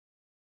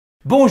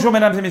Bonjour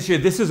mesdames et messieurs,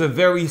 this is a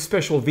very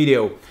special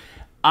video.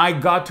 I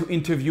got to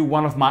interview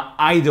one of my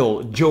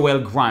idol, Joel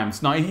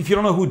Grimes. Now, if you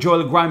don't know who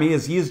Joel Grimes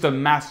is, he is the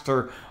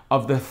master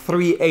of the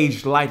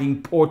 3H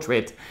lighting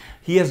portrait.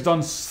 He has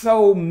done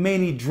so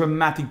many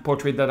dramatic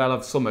portraits that I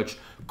love so much.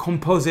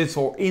 Composites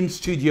or in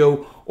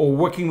studio or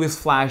working with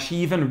flash.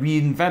 He even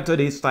reinvented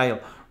his style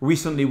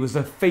recently with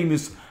the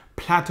famous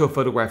plateau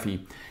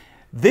photography.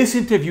 This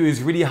interview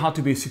is really how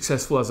to be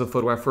successful as a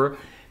photographer.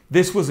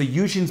 This was a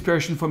huge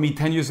inspiration for me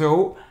 10 years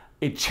ago.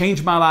 It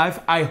changed my life.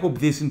 I hope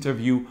this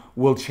interview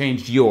will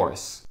change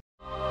yours.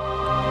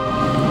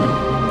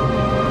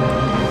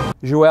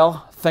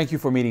 Joel, thank you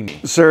for meeting me.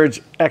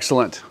 Serge,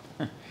 excellent.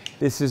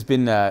 This has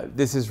been,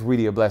 this is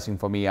really a blessing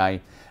for me.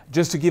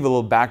 Just to give a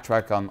little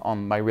backtrack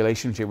on my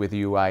relationship with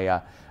you,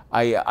 I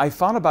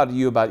found about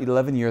you about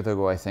 11 years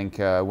ago, I think,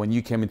 when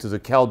you came into the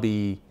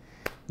Kelby,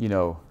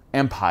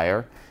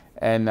 empire.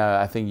 And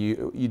I think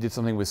you did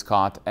something with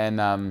Scott.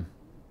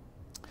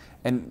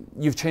 And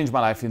you've changed my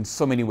life in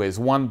so many ways.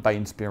 One, by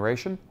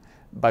inspiration,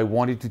 by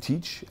wanting to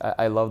teach.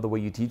 I love the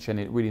way you teach, and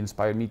it really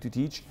inspired me to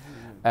teach.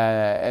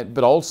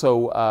 But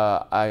also,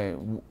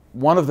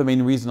 one of the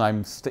main reasons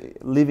I'm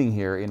living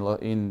here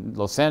in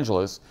Los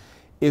Angeles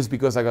is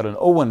because I got an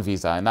O1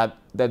 visa, and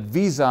that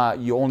visa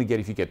you only get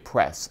if you get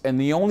press. And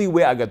the only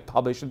way I got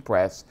published in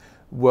press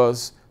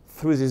was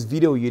through this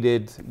video you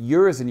did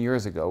years and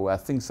years ago, I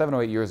think 7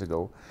 or 8 years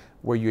ago,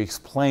 where you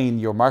explained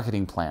your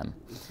marketing plan.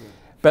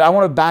 But I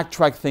want to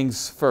backtrack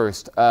things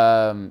first.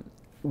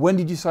 When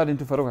did you start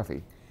into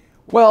photography?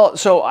 Well,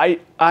 so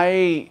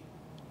I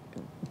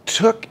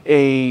took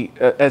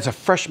as a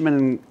freshman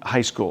in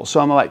high school, so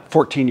I'm like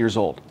 14 years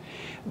old.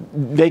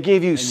 They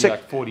gave you You're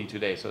like 40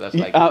 today, so that's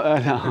like...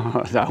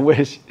 no, I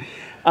wish.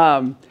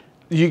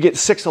 You get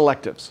 6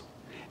 electives.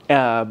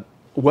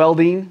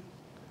 Welding,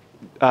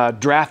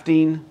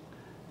 drafting,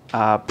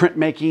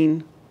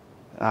 printmaking,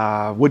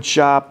 wood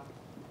shop,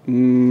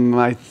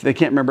 I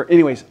can't remember.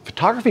 Anyways,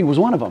 photography was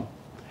one of them.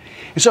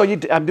 And so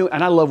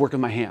and I love working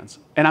with my hands.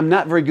 And I'm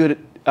not very good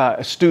at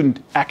a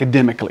student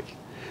academically.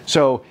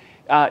 So,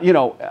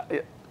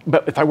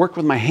 but if I work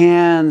with my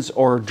hands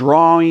or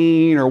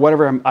drawing or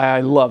whatever,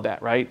 I love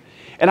that, right?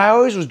 And I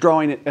always was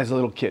drawing it as a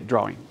little kid,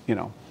 drawing.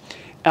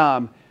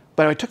 But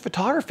I took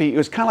photography, it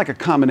was kind of like a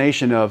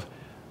combination of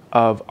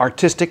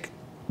artistic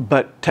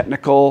but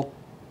technical,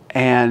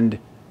 and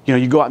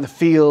you go out in the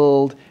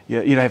field,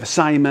 you have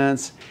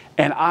assignments.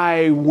 And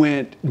I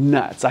went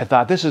nuts. I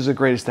thought, this is the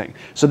greatest thing.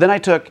 So then I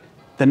took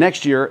the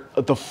next year,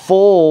 the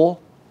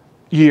full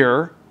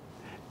year,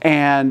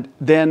 and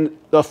then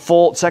the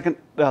full second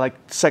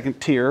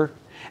tier.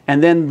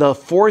 And then the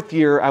 4th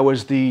year, I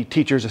was the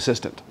teacher's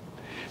assistant.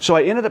 So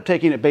I ended up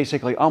taking it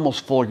basically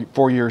almost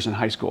 4 years in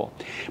high school.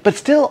 But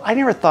still, I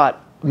never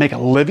thought make a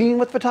living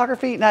with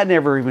photography. That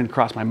never even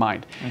crossed my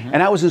mind.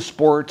 And I was in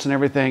sports and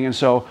everything. And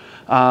so,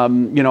 I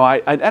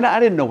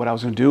didn't know what I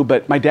was going to do.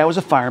 But my dad was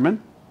a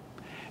fireman.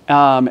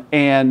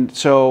 And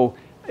so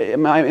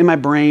in my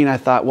brain, I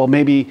thought, well,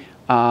 maybe, be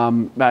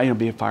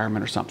a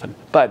fireman or something.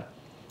 But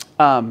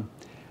then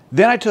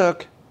I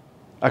took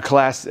a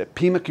class at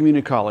Pima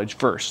Community College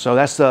first. So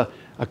that's a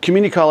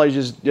community college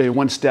is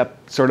one step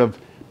sort of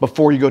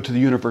before you go to the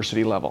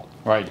university level.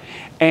 Right.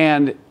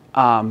 And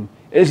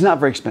it's not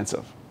very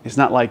expensive. It's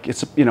not like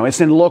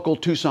it's in local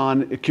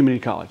Tucson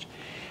Community College.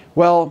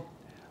 Well,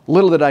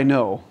 little did I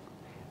know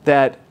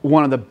that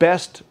one of the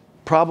best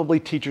probably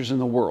teachers in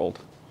the world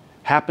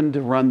happened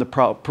to run the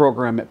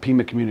program at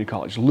Pima Community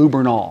College, Lou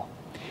Bernal.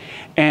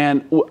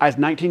 And I was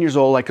 19 years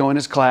old, I go in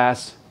his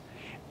class,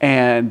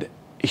 and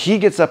he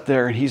gets up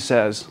there and he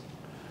says,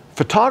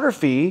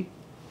 photography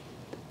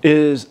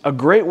is a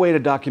great way to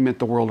document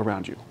the world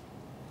around you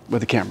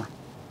with a camera.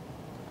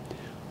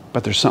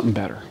 But there's something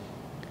better.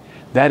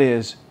 That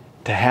is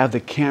to have the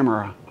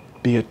camera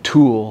be a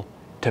tool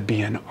to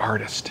be an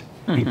artist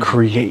and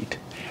create.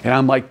 And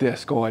I'm like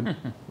this going,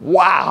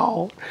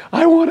 wow,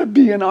 I want to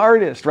be an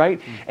artist, right?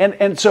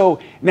 And so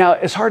now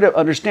it's hard to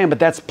understand, but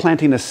that's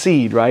planting a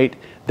seed, right?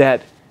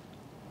 That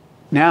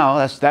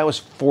now that was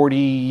 40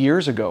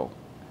 years ago,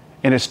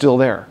 and it's still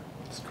there.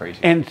 It's crazy.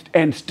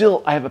 And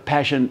still I have a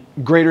passion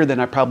greater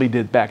than I probably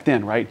did back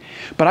then, right?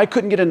 But I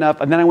couldn't get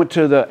enough. And then I went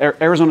to the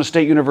Arizona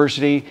State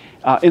University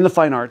in the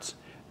fine arts,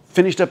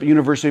 finished up at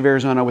University of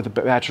Arizona with a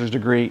bachelor's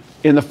degree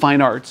in the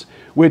fine arts,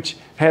 which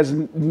has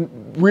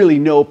really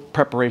no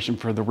preparation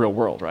for the real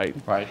world, right?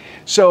 Right.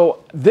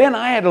 So then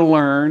I had to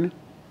learn.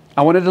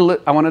 I wanted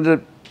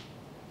to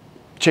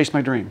chase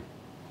my dream.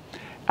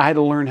 I had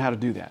to learn how to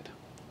do that,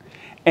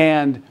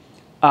 and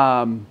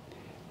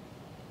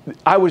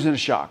I was in a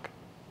shock.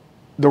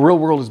 The real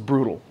world is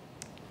brutal,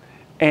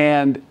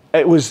 and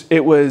it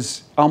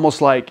was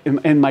almost like.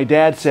 And my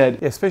dad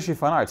said, especially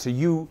fine art. So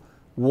you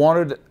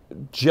wanted,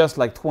 just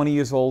like 20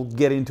 years old,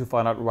 get into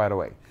fine art right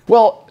away.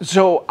 Well,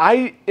 so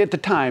at the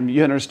time,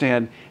 you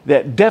understand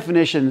that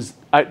definitions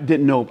I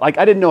didn't know. Like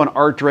I didn't know an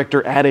art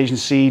director, ad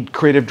agency,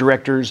 creative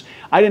directors.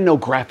 I didn't know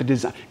graphic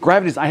design.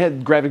 I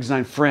had graphic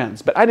design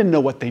friends, but I didn't know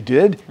what they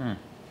did.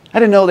 I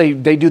didn't know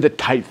they do the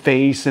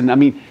typeface, and I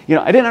mean, you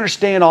know, I didn't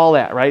understand all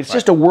that, right? It's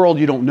just a world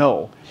you don't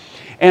know.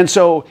 And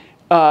so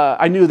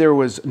I knew there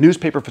was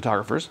newspaper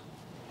photographers.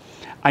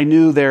 I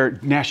knew their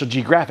National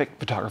Geographic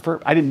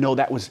photographer. I didn't know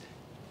that was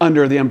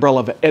under the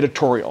umbrella of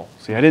editorial.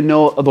 See, I didn't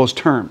know of those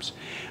terms.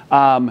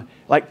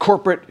 Like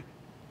corporate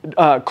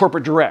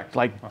direct,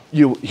 like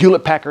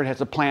Hewlett Packard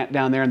has a plant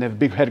down there and they have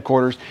big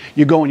headquarters.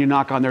 You go and you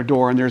knock on their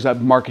door and there's a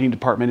marketing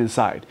department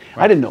inside.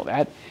 I didn't know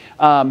that.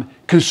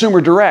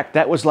 Consumer direct,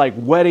 that was like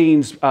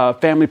weddings,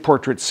 family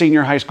portraits,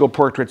 senior high school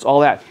portraits, all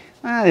that.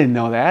 I didn't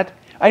know that.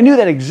 I knew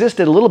that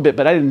existed a little bit,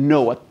 but I didn't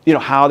know what, you know,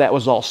 how that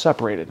was all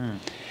separated.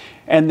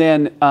 And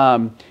then,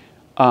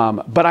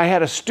 but I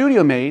had a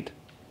studio mate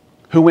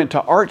who went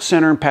to Art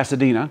Center in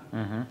Pasadena,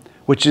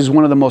 which is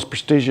one of the most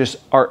prestigious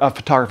art,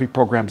 photography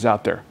programs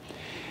out there.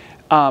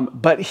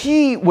 But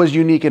he was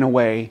unique in a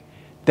way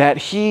that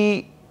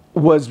he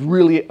was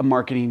really a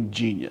marketing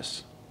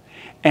genius.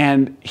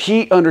 And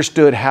he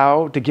understood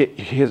how to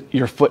get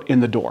your foot in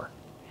the door.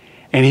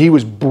 And he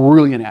was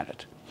brilliant at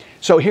it.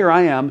 So here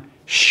I am,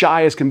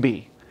 shy as can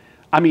be.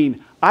 I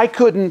mean, I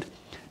couldn't,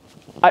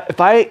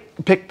 if I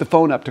picked the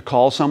phone up to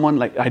call someone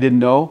like I didn't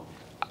know,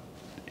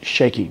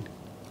 shaking.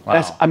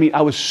 Wow. I mean,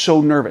 I was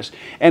so nervous.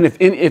 And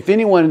if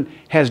anyone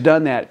has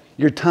done that,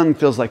 your tongue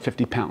feels like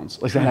 50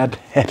 pounds. Like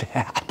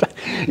that.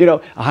 You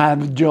know,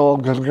 I'm Joel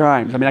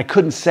Grimes. I mean, I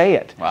couldn't say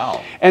it.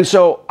 Wow. And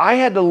so I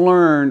had to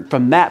learn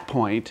from that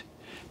point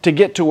to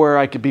get to where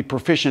I could be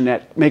proficient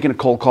at making a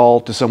cold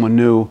call to someone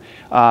new,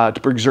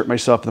 to exert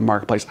myself in the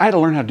marketplace. I had to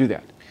learn how to do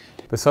that.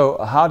 But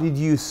so how did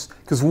you,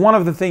 because one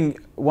of the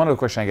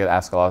questions I get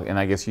asked a lot, and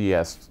I guess you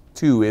asked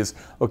too, is,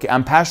 okay,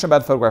 I'm passionate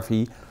about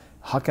photography.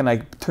 How can I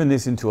turn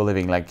this into a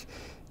living? Like,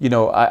 you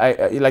know,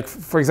 I like,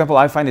 for example,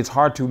 I find it's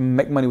hard to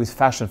make money with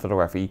fashion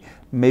photography.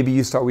 Maybe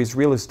you start with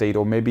real estate,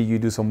 or maybe you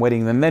do some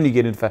weddings, and then you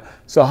get into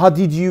So how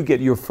did you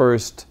get your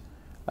first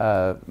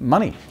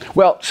money?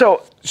 Well,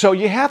 so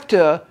you have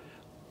to,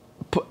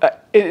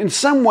 in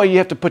some way, you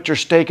have to put your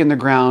stake in the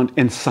ground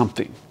in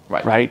something,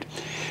 right?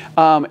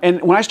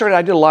 And when I started,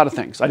 I did a lot of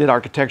things. I did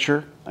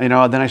architecture, you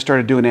know, then I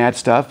started doing ad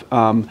stuff,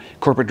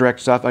 corporate direct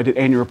stuff. I did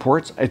annual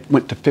reports. I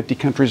went to 50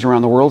 countries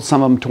around the world,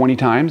 some of them 20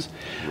 times.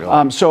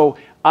 Really?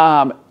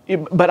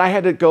 But I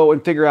had to go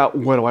and figure out,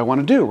 what do I want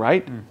to do,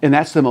 right? And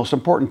that's the most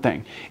important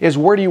thing, is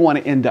where do you want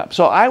to end up?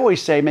 So I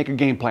always say, make a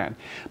game plan.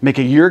 Make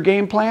a year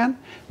game plan,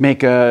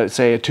 make a,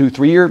 say, a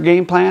 2-3 year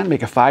game plan,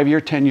 make a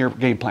 5-year, 10-year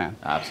game plan.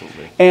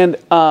 Absolutely. And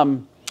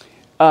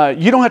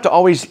you don't have to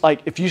always,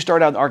 like, if you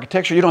start out in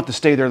architecture, you don't have to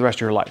stay there the rest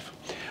of your life.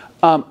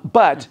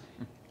 But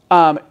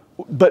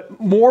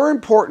more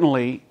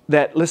importantly,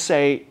 that, let's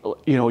say,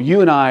 you know,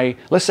 you and I,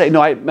 let's say,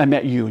 no, I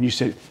met you and you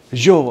said,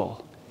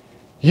 Joel,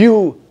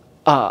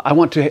 I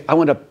want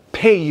to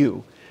pay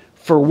you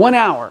for 1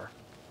 hour.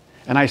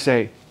 And I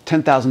say,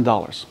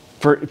 $10,000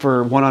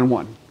 for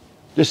one-on-one.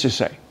 Let's just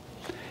say.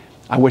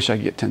 I wish I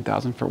could get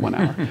 $10,000 for 1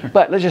 hour.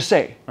 But let's just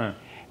say,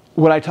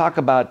 would I talk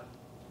about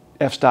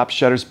f-stop,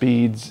 shutter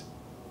speeds,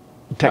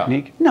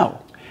 technique?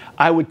 No.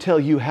 I would tell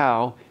you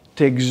how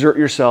to exert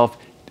yourself,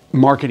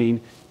 marketing,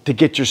 to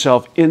get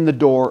yourself in the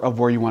door of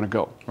where you want to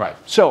go. Right.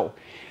 So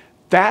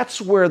that's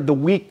where the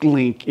weak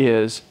link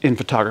is in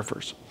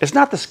photographers. It's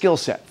not the skill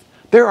set.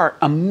 There are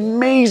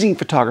amazing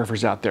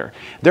photographers out there.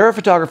 There are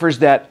photographers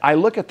that I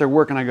look at their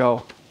work and I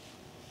go,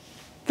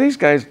 these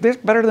guys, they're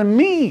better than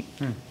me.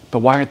 But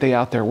why aren't they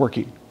out there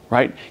working,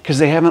 right? Because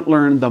they haven't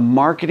learned the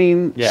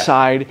marketing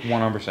side.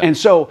 100%. And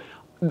so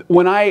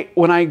when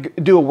I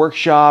do a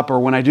workshop or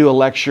when I do a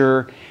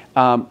lecture,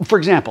 for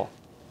example,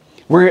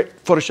 we're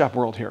at Photoshop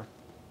World here,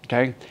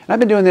 okay? And I've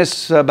been doing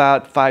this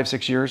about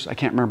 5-6 years. I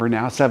can't remember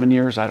now, 7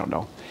 years, I don't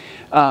know.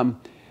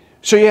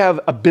 So you have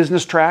a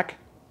business track,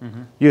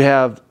 you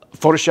have a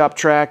Photoshop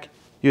track,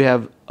 you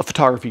have a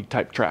photography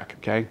type track,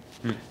 okay?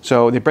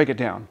 So they break it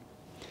down.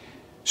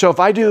 So if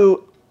I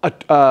do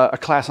a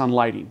class on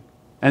lighting,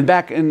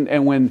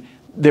 and when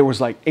there was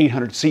like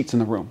 800 seats in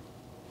the room,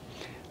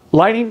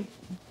 lighting,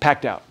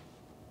 packed out.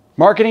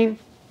 Marketing,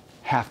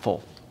 half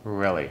full.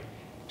 Really?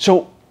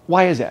 So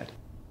why is that?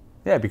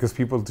 Yeah, because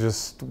people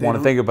just want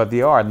to think about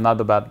the art, not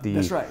about the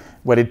That's right.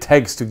 what it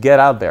takes to get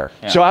out there.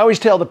 Yeah. So I always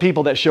tell the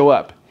people that show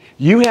up,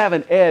 you have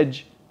an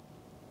edge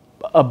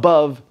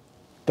above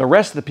the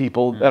rest of the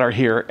people that are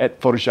here at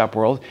Photoshop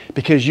World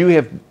because you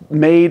have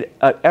made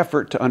an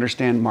effort to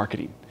understand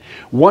marketing.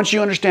 Once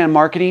you understand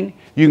marketing,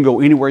 you can go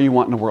anywhere you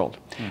want in the world.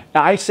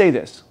 Now, I say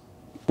this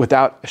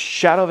without a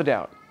shadow of a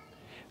doubt,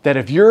 that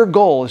if your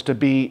goal is to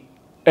be,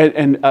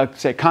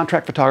 say, a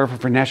contract photographer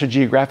for National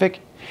Geographic,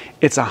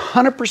 it's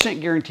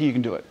 100% guarantee you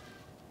can do it.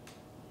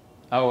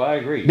 Oh, I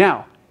agree.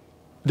 Now,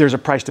 there's a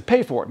price to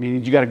pay for it,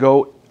 meaning you got to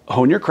go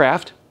hone your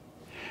craft.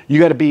 You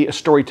got to be a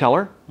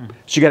storyteller, so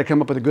you got to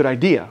come up with a good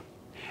idea.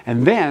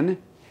 And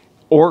then,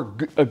 or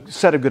a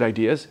set of good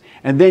ideas,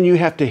 and then you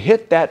have to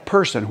hit that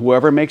person,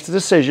 whoever makes the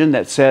decision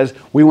that says,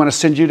 we want to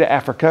send you to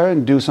Africa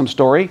and do some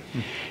story,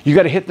 you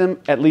got to hit them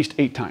at least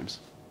 8 times.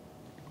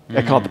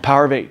 I call it the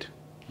power of 8.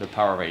 The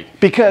power of 8.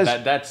 Because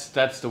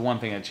that's the one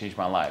thing that changed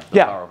my life,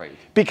 the power of 8.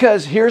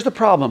 Because here's the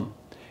problem,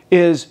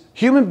 is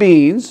human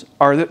beings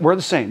we're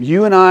the same.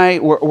 You and I,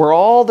 we're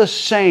all the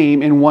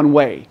same in one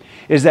way.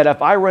 Is that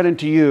if I run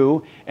into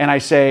you and I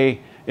say,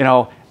 you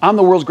know, I'm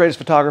the world's greatest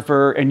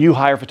photographer and you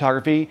hire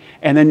photography,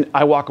 and then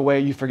I walk away,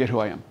 you forget who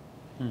I am.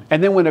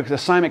 And then when an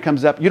assignment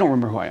comes up, you don't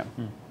remember who I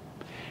am.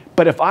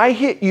 But if I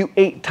hit you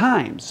 8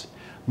 times,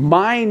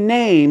 my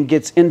name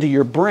gets into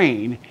your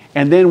brain,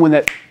 and then when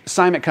that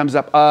assignment comes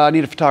up, I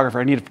need a photographer,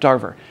 I need a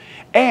photographer.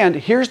 And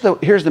here's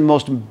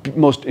the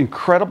most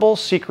incredible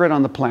secret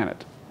on the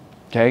planet,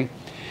 okay?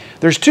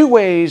 There's 2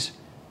 ways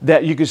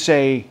that you could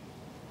say,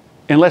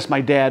 unless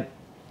my dad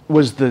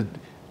was the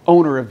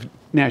owner of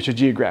National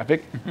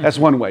Geographic, that's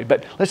one way.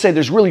 But let's say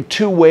there's really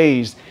 2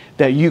 ways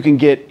that you can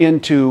get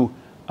into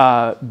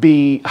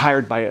be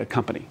hired by a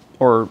company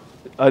or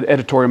an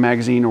editorial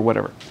magazine or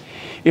whatever.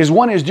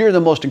 One is you're the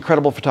most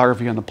incredible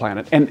photographer on the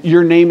planet, and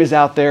your name is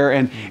out there,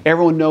 and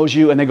everyone knows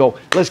you, and they go,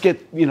 let's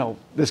get, you know,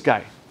 this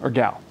guy or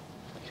gal.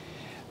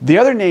 The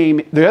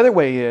other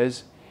way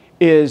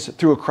is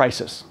through a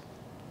crisis.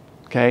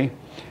 Okay?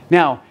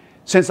 Now,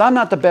 since I'm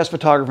not the best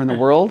photographer in the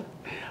world,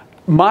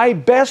 my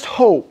best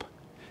hope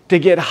to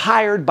get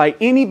hired by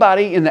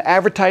anybody in the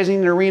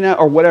advertising arena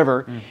or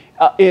whatever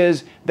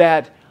is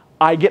that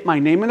I get my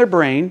name in their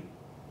brain,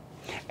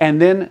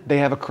 and then they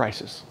have a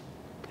crisis.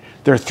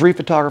 There are 3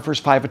 photographers,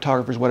 5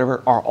 photographers,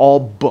 whatever, are all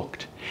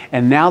booked.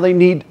 And now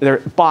their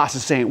boss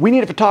is saying, we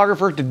need a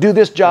photographer to do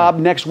this job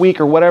next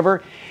week or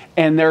whatever,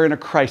 and they're in a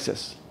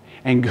crisis.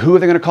 And who are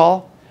they going to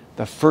call?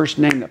 The first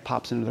name that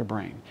pops into their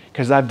brain.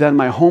 Because I've done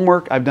my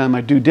homework, I've done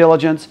my due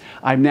diligence,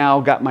 I've now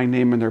got my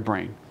name in their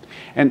brain.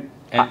 And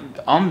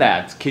on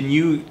that, can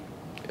you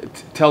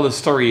tell the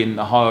story in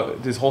how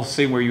this whole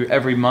thing where you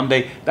every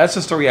Monday, that's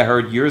a story I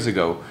heard years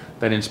ago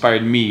that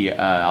inspired me.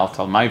 I'll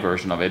tell my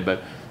version of it,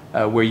 but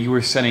where you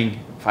were sending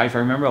five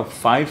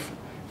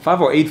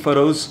or eight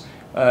photos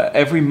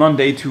every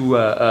Monday to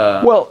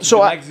the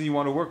magazine you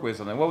want to work with.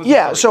 Something. What was the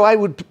story? So I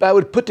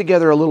would put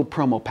together a little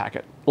promo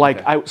packet,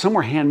 like some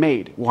were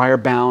handmade, wire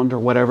bound or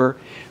whatever,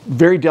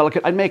 very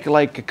delicate. I'd make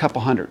like a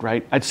couple hundred,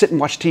 right? I'd sit and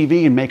watch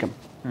TV and make them,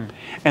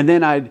 and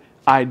then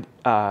I'd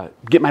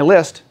get my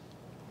list,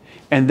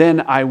 and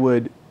then I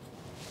would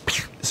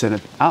send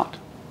it out.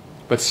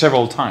 But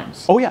several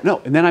times. Oh yeah,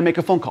 no, and then I make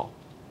a phone call.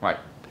 Right.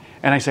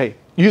 And I say,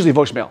 usually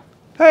voicemail.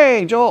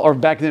 Hey, Joel, or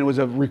back then it was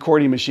a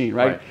recording machine,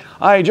 right?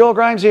 Hi, Joel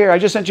Grimes here. I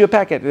just sent you a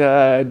packet.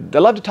 I'd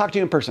love to talk to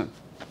you in person.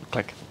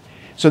 Click.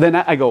 So then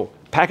I go,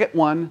 packet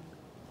 1,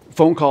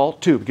 phone call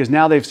 2, because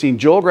now they've seen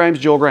Joel Grimes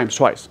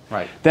twice.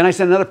 Right. Then I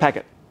send another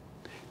packet,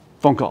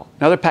 phone call.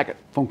 Another packet,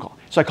 phone call.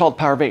 So I call it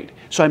Power of 8.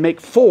 So I make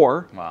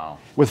 4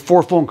 with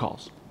 4 phone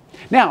calls.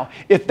 Now,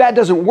 if that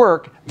doesn't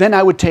work, then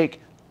I would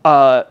take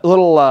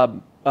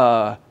little,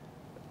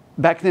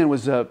 back then it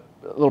was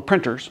little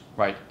printers.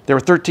 Right. They were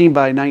 13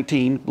 by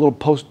 19, little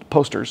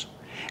posters.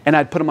 And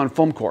I'd put them on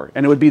foam core.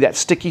 And it would be that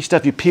sticky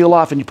stuff you peel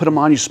off and you put them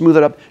on, you smooth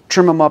it up,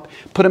 trim them up,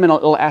 put them in a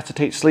little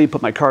acetate sleeve,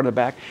 put my card in the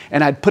back,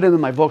 and I'd put them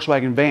in my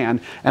Volkswagen van,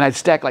 and I'd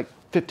stack like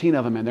 15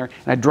 of them in there,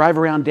 and I'd drive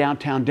around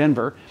downtown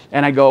Denver,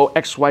 and I'd go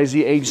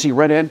XYZ agency,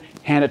 rent in,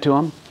 hand it to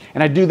them,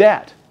 and I'd do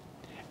that.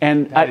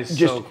 And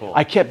so cool.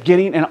 I kept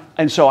getting,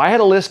 and so I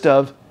had a list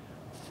of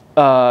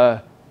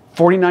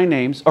 49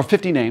 names, or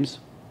 50 names,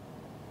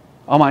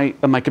 on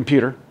my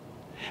computer,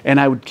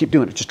 and I would keep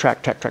doing it, just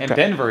track. And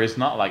Denver is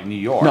not like New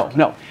York.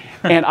 No.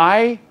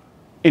 And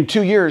in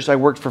 2 years, I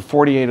worked for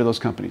 48 of those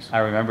companies. I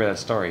remember that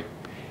story.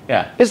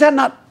 Yeah. Is that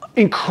not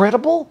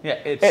incredible? Yeah,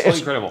 it's so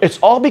incredible. It's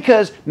all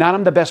because not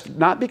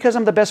because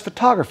I'm the best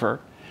photographer,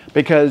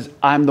 because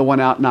I'm the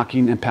one out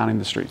knocking and pounding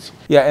the streets.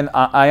 Yeah, and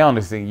I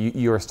honestly think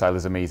your style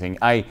is amazing.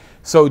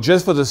 So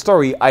just for the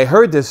story, I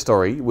heard this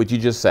story, which you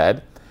just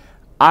said.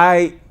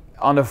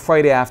 On a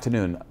Friday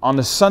afternoon, on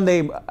a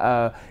Sunday.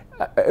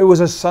 It was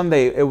a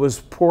Sunday. It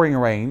was pouring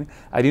rain.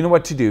 I didn't know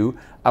what to do.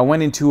 I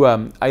went into.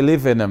 I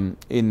live in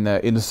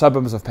the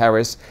suburbs of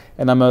Paris,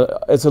 and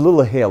it's a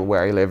little hill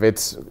where I live.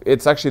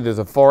 It's actually there's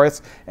a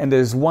forest, and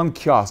there's one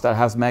kiosk that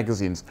has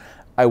magazines.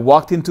 I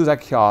walked into that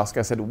kiosk.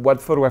 I said,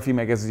 "What photography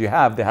magazines do you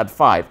have?" They had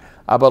 5.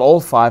 I bought all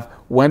 5.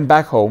 Went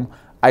back home.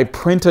 I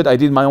printed. I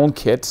did my own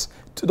kits.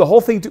 The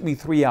whole thing took me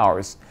 3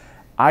 hours.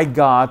 I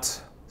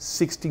got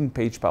 16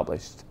 pages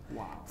published.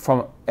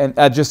 Wow. And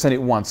I just sent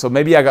it once. So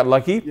maybe I got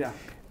lucky. Yeah.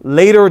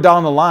 Later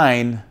down the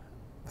line,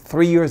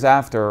 3 years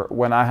after,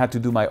 when I had to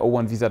do my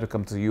O1 visa to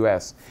come to the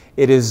US,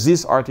 it is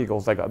these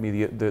articles that got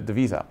me the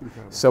visa.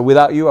 Incredible. So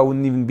without you, I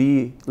wouldn't even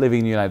be living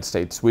in the United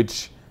States,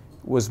 which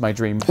was my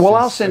dream. Well,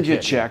 I'll send you a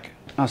check.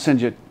 I'll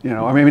send you,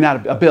 or maybe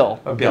not a bill.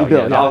 A bill,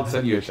 yeah. I'll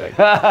send you a check.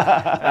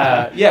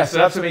 Yeah, so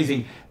that's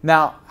amazing.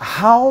 Now,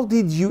 how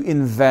did you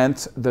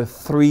invent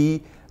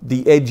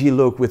the edgy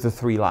look with the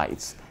 3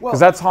 lights? Because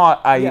that's how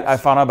I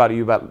found out about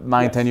you about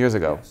 9-10 years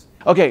ago. Yes.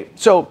 Okay,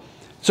 so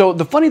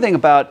the funny thing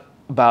about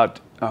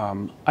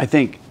I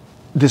think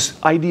this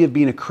idea of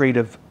being a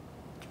creative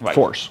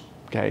force,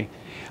 okay,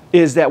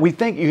 is that we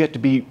think you have to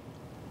be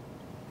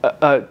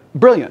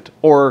brilliant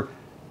or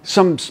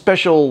some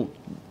special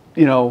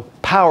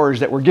powers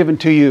that were given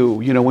to you,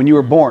 when you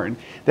were born,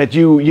 that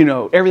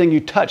everything you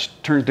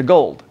touched turns to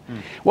gold.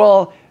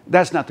 Well,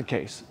 that's not the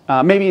case.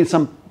 Maybe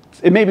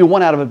maybe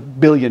 1 out of a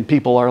billion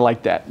people are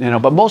like that,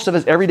 but most of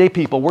us everyday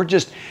people,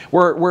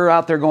 we're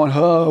out there going,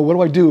 oh, what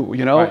do I do,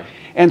 Right.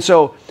 And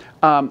so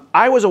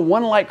I was a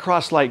one light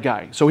cross light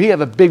guy. So we have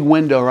a big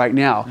window right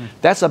now.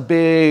 That's a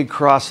big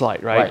cross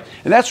light, right?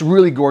 And that's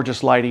really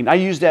gorgeous lighting. I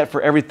use that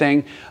for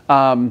everything.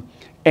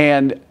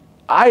 And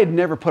I had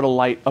never put a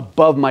light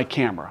above my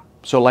camera.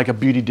 So like a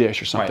beauty dish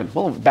or something. Right.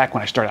 Well, back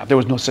when I started out, there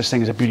was no such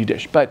thing as a beauty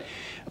dish. But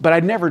I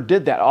never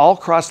did that. All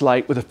cross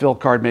light with a fill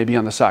card maybe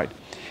on the side.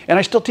 And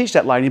I still teach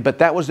that lighting, but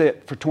that was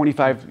it for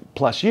 25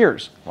 plus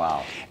years.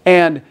 Wow.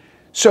 And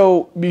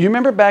so you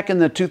remember back in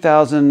the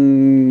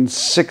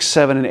 2006,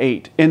 7, and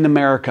 8 in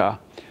America,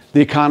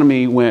 the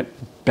economy went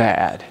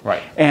bad.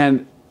 Right.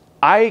 And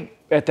I,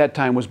 at that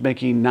time, was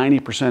making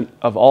 90%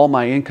 of all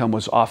my income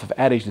was off of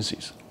ad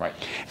agencies. Right.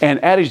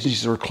 And ad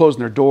agencies were closing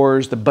their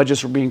doors, the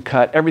budgets were being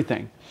cut,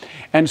 everything.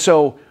 And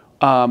so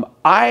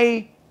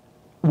I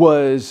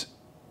was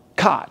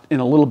caught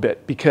in a little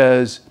bit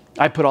because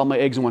I put all my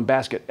eggs in one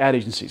basket, ad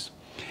agencies.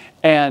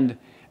 And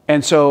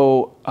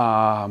so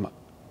I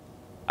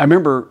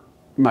remember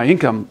my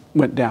income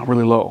went down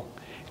really low.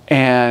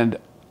 And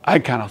I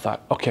kind of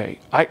thought, okay,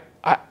 I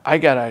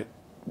gotta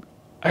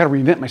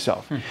reinvent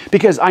myself.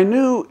 Because I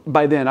knew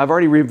by then, I've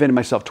already reinvented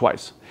myself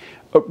twice.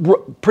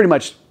 Pretty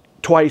much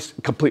twice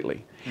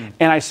completely.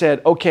 And I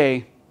said,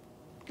 okay,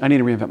 I need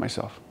to reinvent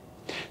myself.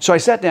 So I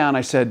sat down,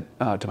 I said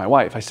to my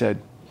wife, I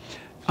said,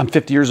 I'm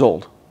 50 years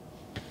old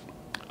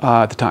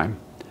at the time.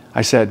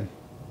 I said,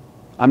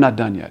 I'm not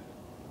done yet.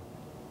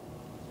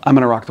 I'm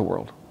gonna rock the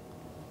world.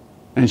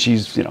 And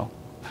she's,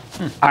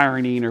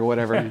 ironing or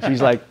whatever. And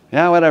she's like,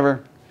 yeah,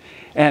 whatever.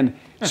 And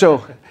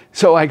so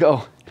I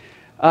go,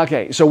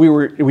 okay, so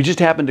we just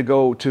happened to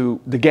go to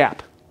the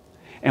Gap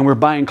and we're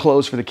buying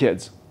clothes for the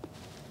kids.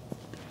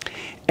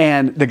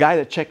 And the guy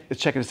that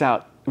checking us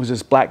out was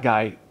this black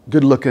guy,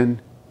 good looking,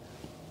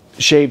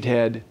 shaved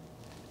head.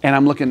 And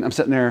I'm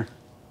sitting there.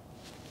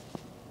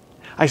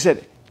 I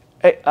said,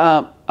 hey,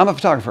 I'm a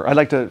photographer. I'd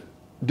like to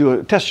do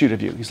a test shoot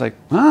of you. He's like,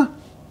 huh?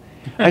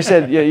 I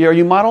said, yeah, are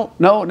you model?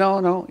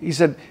 No. He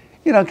said,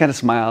 kind of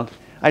smiled.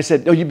 I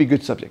said, oh, you'd be a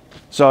good subject.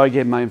 So I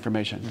gave him my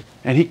information.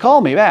 And he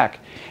called me back.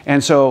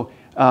 And so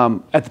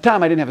at the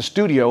time, I didn't have a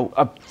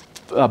studio,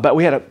 but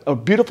we had a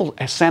beautiful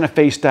Santa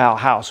Fe style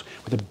house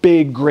with a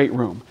big, great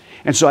room.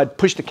 And so I'd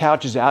push the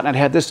couches out and I'd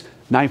had this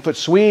 9-foot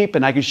sweep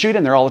and I could shoot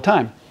in there all the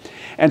time.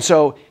 And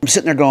so I'm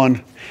sitting there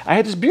going, I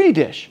had this beauty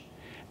dish.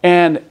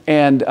 And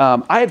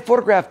I had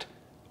photographed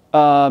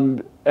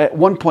at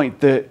one point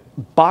the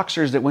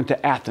boxers that went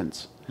to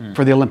Athens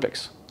for the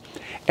Olympics.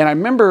 And I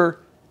remember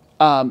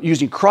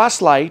using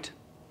cross light,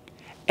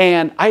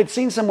 and I had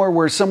seen somewhere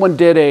where someone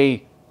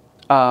did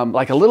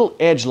like a little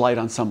edge light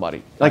on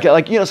somebody, it's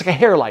like a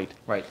hair light.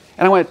 Right.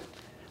 And I went,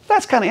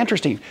 that's kind of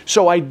interesting.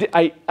 So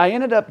I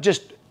ended up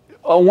just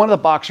one of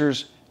the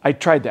boxers. I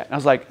tried that. And I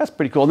was like, that's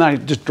pretty cool. And then I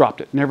just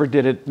dropped it. Never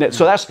did it.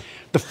 So that's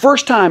the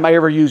first time I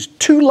ever used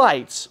 2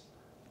 lights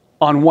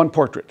on one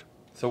portrait.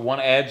 So one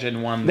edge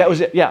and one... That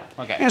was it, yeah.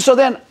 Okay. And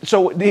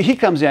so he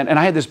comes in, and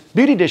I had this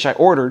beauty dish I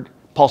ordered,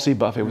 Paul C.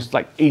 Buff. It was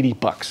like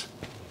 $80.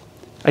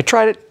 I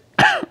tried it.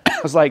 I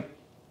was like,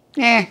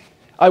 I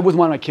with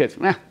one of my kids.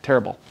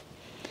 Terrible.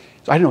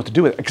 So I didn't know what to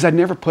do with it because I'd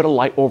never put a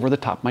light over the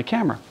top of my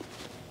camera.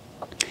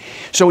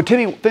 So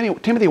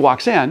Timothy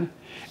walks in,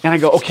 and I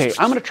go, okay,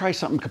 I'm going to try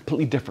something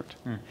completely different.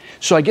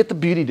 So I get the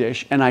beauty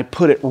dish, and I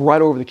put it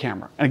right over the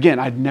camera. And again,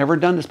 I'd never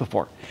done this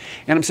before.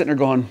 And I'm sitting there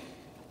going,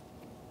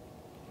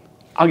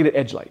 I'll get an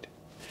edge light.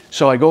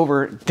 So I go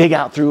over, dig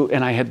out through,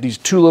 and I had these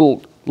 2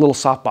 little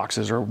soft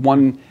boxes, or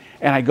one,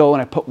 and I go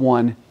and I put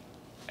one,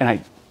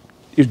 and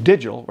it's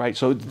digital, right?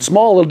 So it's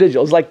small little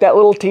digital. It's like that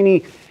little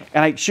teeny,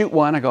 and I shoot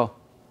one, I go,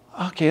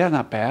 okay, that's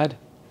not bad.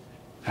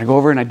 I go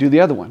over and I do the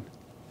other one.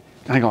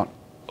 And I go,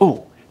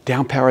 oh,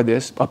 down power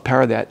this, up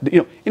power that.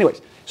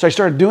 Anyways, so I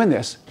started doing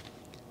this,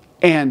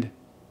 and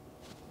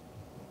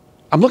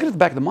I'm looking at the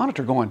back of the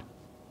monitor going,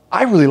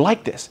 I really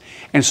like this.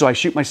 And so I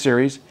shoot my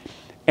series,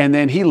 and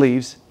then he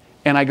leaves,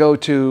 and I go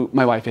to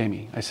my wife,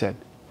 Amy. I said,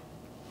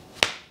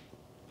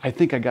 I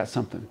think I got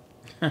something.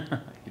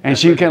 And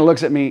she kind of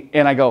looks at me,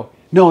 and I go,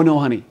 no,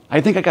 honey, I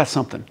think I got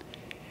something.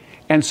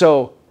 And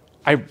so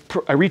I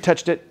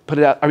retouched it, put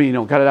it out,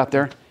 got it out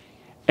there,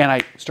 and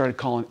I started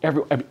calling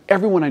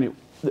everyone I knew.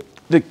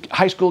 The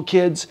high school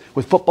kids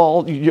with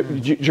football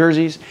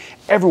jerseys,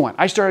 everyone.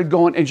 I started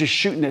going and just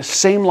shooting this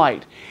same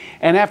light.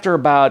 And after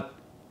about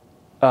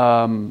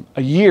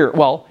a year,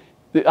 well,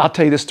 I'll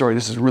tell you this story.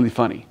 This is really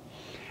funny.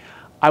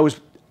 I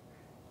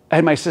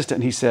had my assistant,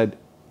 and he said,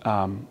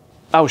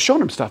 I was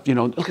showing him stuff,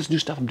 look at this new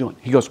stuff I'm doing.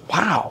 He goes,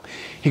 wow.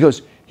 He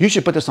goes, you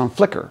should put this on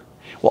Flickr.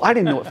 Well, I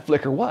didn't know what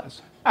Flickr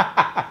was.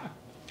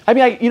 I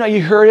mean,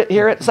 you hear it.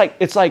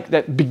 It's like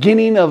that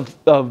beginning of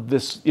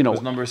this, It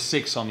was number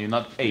 6 on you,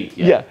 not 8.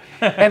 Yeah.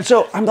 And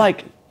so I'm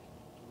like,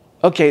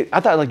 okay, I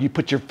thought like you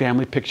put your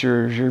family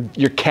pictures,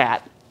 your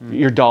cat,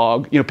 your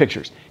dog,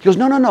 pictures. He goes,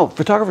 no,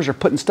 photographers are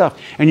putting stuff,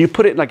 and you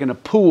put it like in a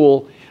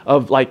pool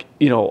of like,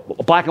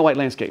 black and white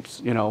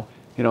landscapes,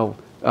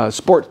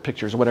 sports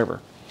pictures or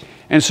whatever.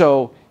 And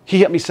so he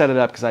helped me set it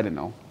up because I didn't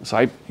know. So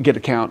I get an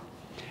account,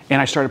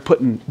 and I started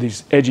putting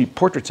these edgy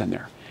portraits in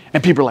there.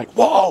 And people are like,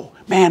 whoa,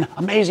 man,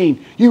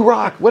 amazing, you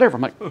rock, whatever.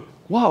 I'm like,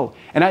 whoa.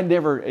 And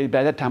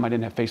by that time I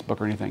didn't have Facebook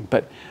or anything.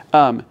 But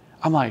I'm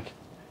like,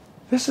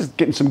 this is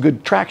getting some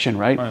good traction,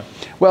 right?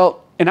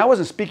 Well, and I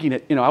wasn't speaking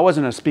it, I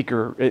wasn't a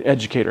speaker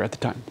educator at the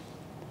time.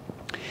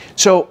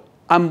 So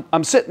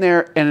I'm sitting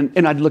there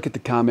and I'd look at the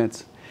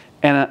comments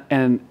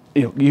and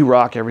you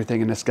rock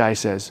everything. And this guy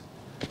says,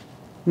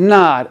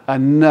 not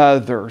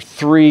another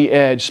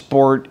 3-edge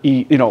sport,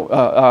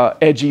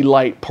 edgy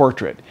light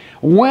portrait.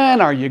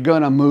 When are you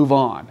gonna move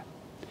on?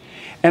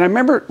 And I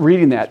remember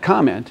reading that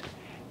comment,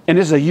 and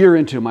this is a year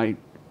into my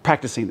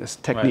practicing this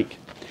technique.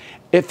 Right.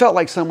 It felt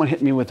like someone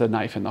hit me with a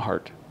knife in the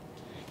heart.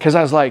 Because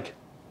I was like,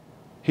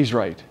 he's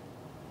right.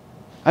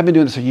 I've been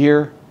doing this a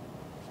year,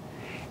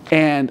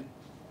 and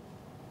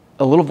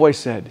a little voice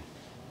said,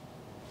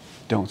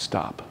 don't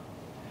stop.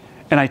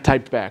 And I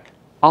typed back,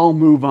 I'll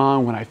move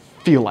on when I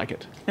feel like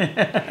it.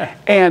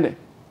 And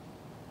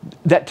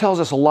that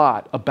tells us a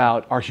lot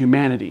about our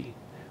humanity,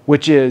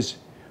 which is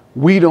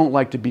we don't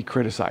like to be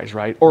criticized,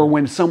 right? Or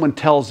when someone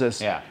tells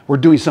us we're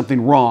doing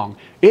something wrong,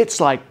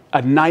 it's like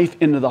a knife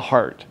into the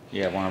heart.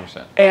 Yeah,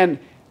 100%.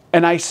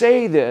 And I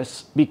say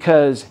this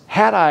because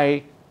had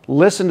I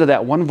listened to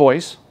that one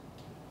voice,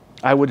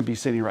 I wouldn't be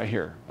sitting right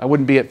here. I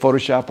wouldn't be at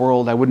Photoshop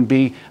World. I wouldn't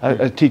be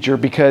a teacher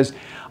because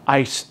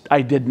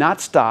I did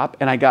not stop,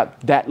 and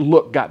that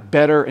look got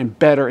better and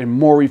better and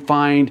more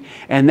refined.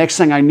 And next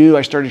thing I knew,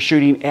 I started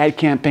shooting ad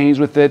campaigns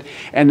with it.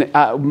 And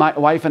my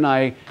wife and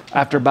I,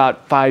 after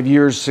about 5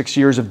 years, 6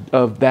 years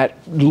of that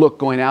look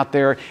going out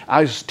there,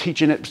 I was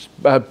teaching it,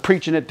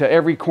 preaching it to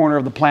every corner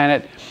of the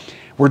planet.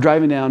 We're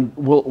driving down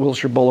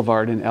Wilshire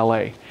Boulevard in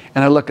LA,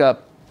 and I look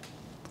up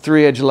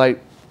 3-edge light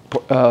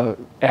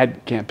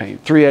ad campaign,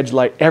 3-edge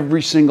light.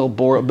 Every single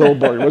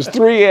billboard was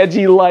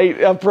 3-edgy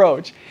light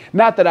approach.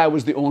 Not that I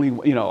was the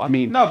only, I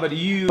mean. No, but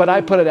you. But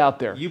I put it out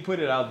there. You put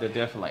it out there,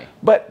 definitely.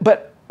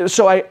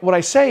 So what I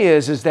say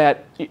is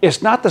that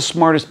it's not the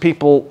smartest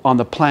people on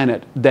the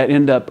planet that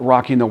end up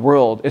rocking the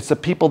world. It's the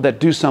people that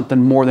do something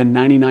more than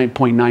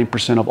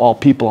 99.9% of all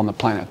people on the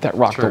planet that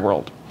rock the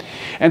world.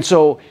 And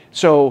so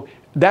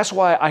that's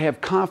why I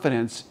have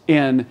confidence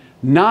in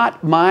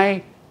not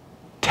my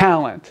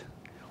talent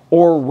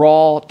or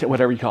raw,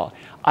 whatever you call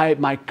it.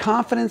 My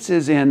confidence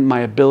is in my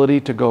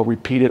ability to go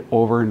repeat it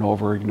over and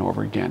over and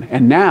over again.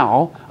 And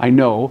now I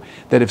know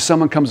that if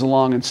someone comes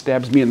along and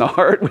stabs me in the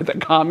heart with a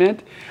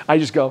comment, I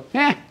just go,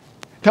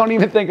 don't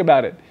even think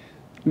about it.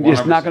 100%.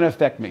 It's not going to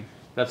affect me.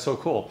 That's so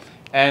cool.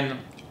 And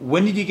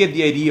when did you get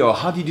the idea, or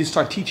how did you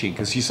start teaching?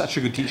 Because you're such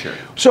a good teacher.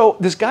 So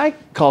this guy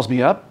calls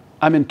me up.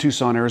 I'm in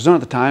Tucson, Arizona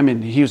at the time,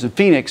 and he was in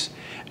Phoenix.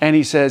 And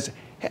he says,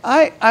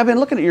 hey, I've been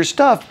looking at your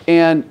stuff,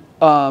 and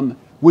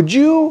would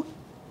you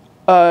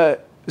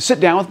sit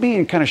down with me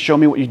and kind of show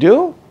me what you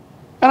do?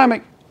 And I'm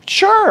like,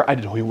 sure. I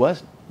didn't know who he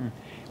was.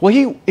 Well,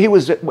 he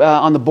was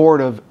on the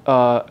board of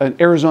an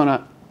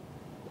Arizona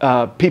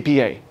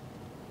PPA,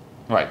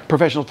 right?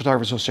 Professional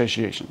Photographers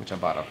Association, which I'm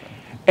part of.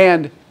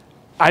 And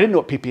I didn't know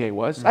what PPA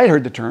was. I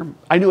heard the term.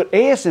 I knew what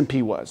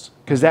ASMP was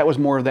because that was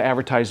more of the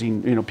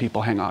advertising,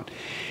 people hang on.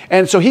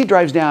 And so he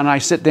drives down, and I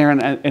sit there,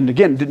 and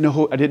again,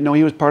 I didn't know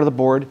he was part of the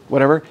board,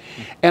 whatever.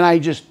 And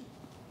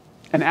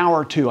an hour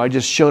or two, I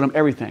just showed him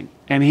everything,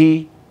 and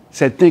he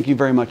said, thank you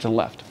very much, and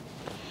left.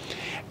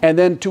 And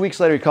then 2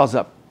 weeks later, he calls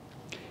up.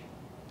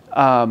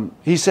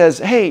 He says,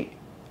 hey,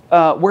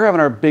 we're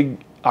having our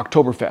big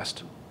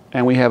Oktoberfest,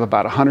 and we have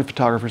about 100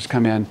 photographers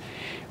come in.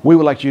 We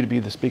would like you to be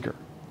the speaker.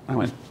 I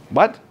went,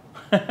 what?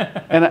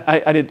 And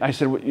I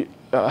said,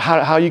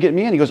 how you get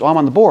me in? He goes, oh, I'm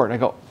on the board. I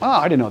go, oh,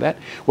 I didn't know that.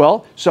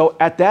 Well, so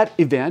at that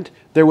event,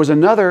 there was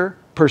another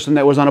person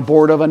that was on a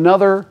board of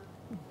another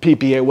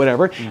PPA,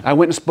 whatever. I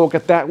went and spoke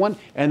at that one,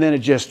 and then it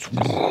just.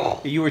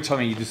 You were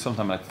telling me you do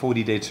something like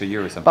 40 dates a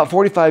year or something. About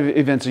 45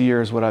 events a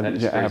year is what I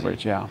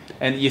average, yeah.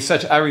 And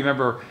I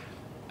remember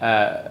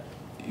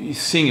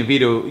seeing a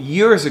video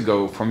years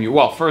ago from you.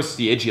 Well, first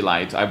the Edgy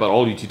Light, I bought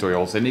all your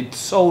tutorials, and it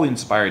so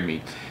inspired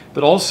me.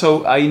 But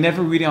also, I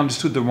never really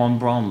understood the Ron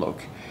Brown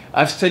look.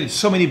 I've studied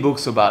so many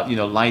books about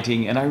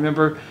lighting, and I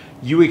remember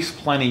you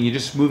explaining, you're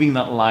just moving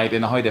that light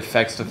and how it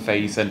affects the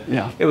face, and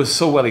it was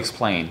so well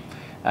explained.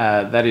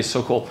 That is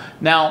so cool.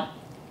 Now,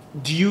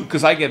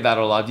 because I get that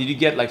a lot, did you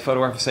get like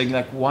photographers saying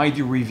like, why do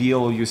you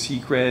reveal your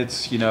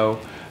secrets?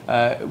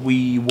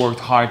 We worked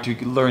hard to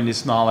learn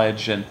this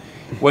knowledge, and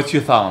what's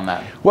your thought on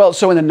that? Well,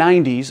 so in the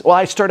 90s, well,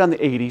 I started on the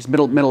 80s,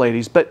 middle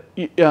 80s, but,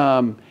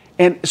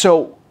 and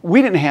so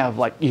we didn't have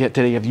like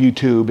today you have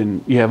YouTube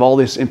and you have all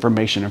this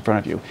information in front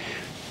of you.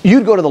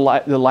 You'd go to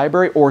the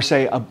library or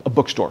say a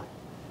bookstore,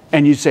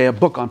 and you'd say a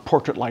book on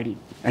portrait lighting,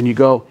 and you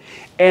go,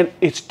 and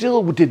it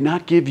still did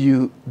not give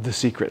you the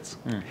secrets.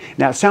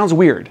 Now, it sounds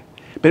weird,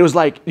 but it was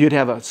like you'd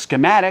have a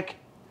schematic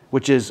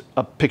which is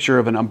a picture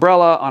of an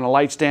umbrella on a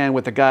light stand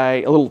with a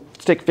guy, a little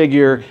stick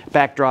figure,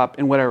 backdrop,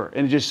 and whatever,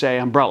 and just say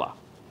umbrella.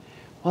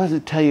 Well, does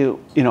it tell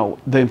you,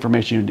 the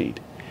information you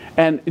need?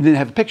 And then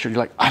have a picture. You're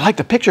like, I like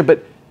the picture,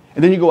 but,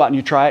 and then you go out and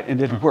you try it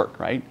and it didn't work,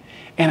 right?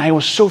 And I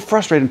was so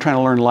frustrated in trying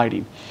to learn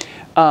lighting.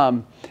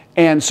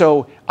 And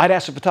so I'd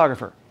ask the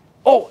photographer,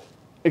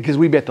 because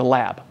we'd be at the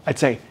lab, I'd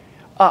say,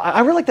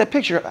 I really like that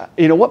picture.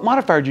 What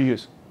modifier did you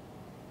use?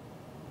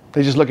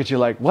 They just look at you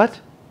like,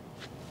 what?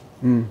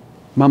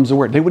 Mum's the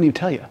word. They wouldn't even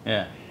tell you.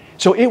 Yeah.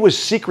 So it was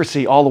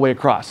secrecy all the way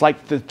across,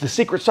 like the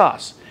secret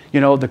sauce.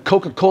 The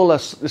Coca-Cola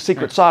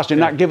secret sauce, you're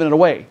not giving it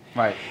away.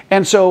 Right.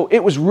 And so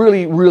it was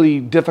really, really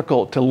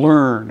difficult to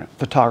learn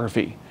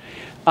photography.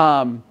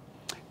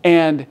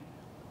 And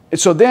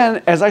so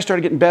then, as I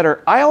started getting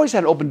better, I always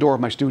had an open door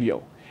of my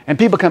studio. And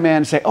people come in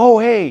and say, oh,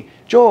 hey,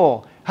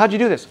 Joel, how'd you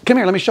do this? Come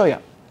here, let me show you.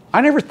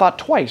 I never thought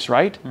twice,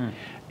 right?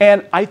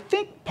 And I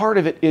think part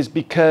of it is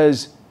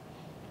because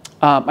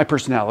my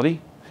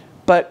personality,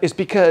 but it's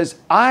because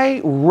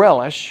I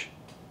relish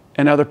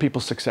in other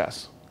people's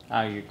success.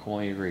 I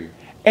completely agree.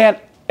 And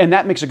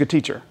that makes a good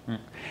teacher.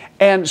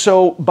 And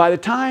so by the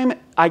time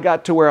I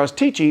got to where I was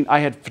teaching, I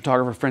had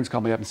photographer friends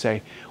call me up and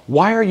say,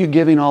 why are you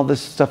giving all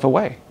this stuff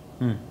away?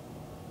 And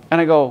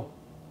I go,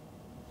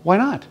 why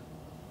not?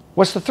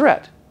 What's the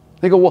threat?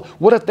 They go, well,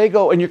 what if they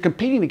go and you're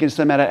competing against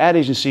them at an ad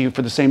agency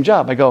for the same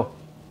job? I go,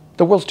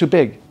 the world's too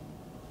big.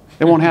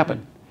 It won't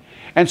happen.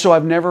 And so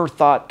I've never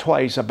thought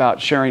twice about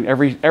sharing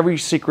every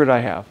secret I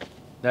have.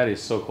 That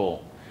is so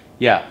cool.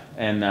 Yeah,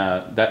 and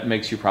that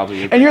makes you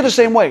probably... And you're the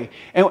same way.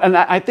 And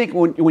I think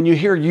when you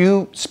hear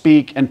you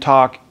speak and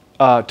talk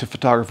to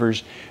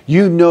photographers,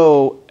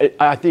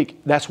 I think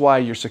that's why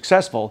you're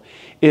successful,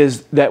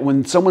 is that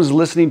when someone's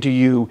listening to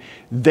you,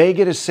 they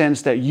get a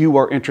sense that you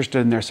are interested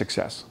in their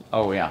success.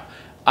 Oh, yeah.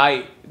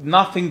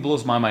 Nothing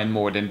blows my mind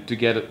more than to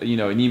get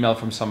an email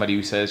from somebody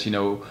who says,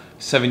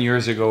 7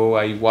 years ago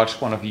I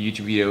watched one of your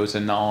YouTube videos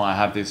and now I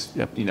have this,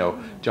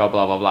 job,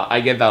 blah, blah, blah.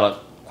 I get that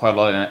quite a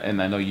lot,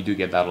 and I know you do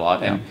get that a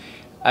lot. Yeah. And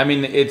I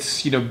mean,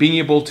 it's, being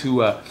able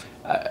to,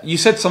 you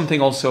said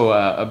something also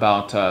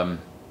about,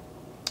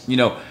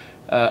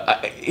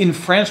 in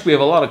France we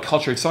have a lot of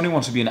culture. If somebody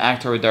wants to be an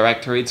actor or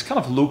director, it's kind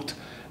of looked,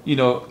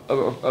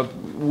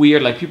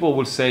 weird. Like people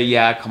will say,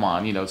 yeah, come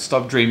on,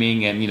 stop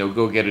dreaming and,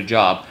 go get a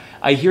job.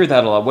 I hear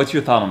that a lot. What's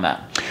your thought on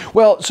that?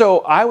 Well, so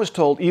I was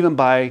told even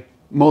by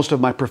most of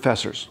my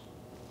professors.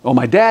 Well,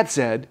 my dad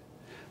said,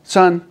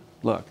 son,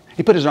 look,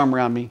 he put his arm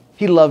around me.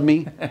 He loved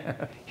me.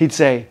 He'd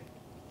say,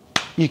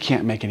 you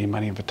can't make any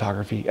money in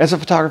photography. As a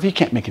photographer, you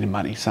can't make any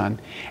money,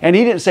 son. And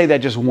he didn't say that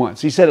just once.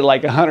 He said it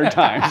like 100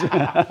 times.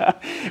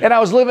 And I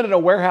was living in a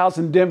warehouse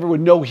in Denver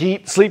with no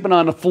heat, sleeping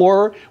on the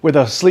floor with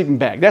a sleeping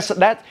bag.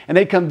 And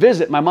they'd come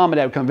visit. My mom and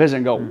dad would come visit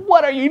and go,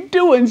 what are you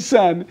doing,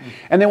 son?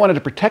 And they wanted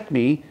to protect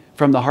me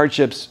from the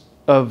hardships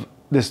of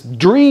this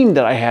dream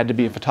that I had to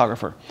be a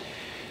photographer.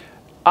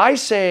 I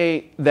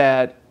say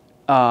that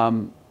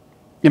I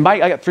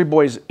got 3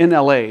 boys in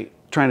LA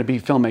trying to be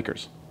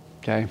filmmakers,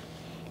 okay?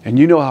 And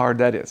you know how hard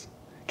that is,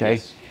 okay?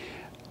 Yes.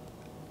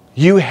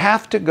 You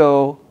have to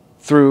go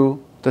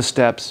through the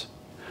steps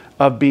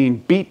of being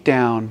beat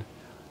down,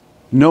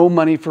 no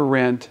money for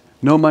rent,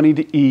 no money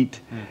to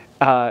eat,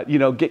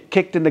 get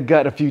kicked in the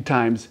gut a few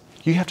times.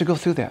 You have to go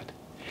through that.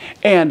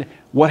 And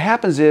what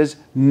happens is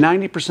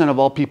 90% of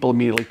all people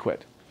immediately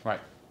quit. Right.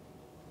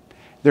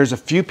 There's a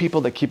few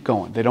people that keep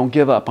going. They don't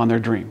give up on their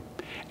dream.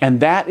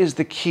 And that is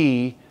the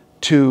key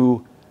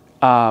to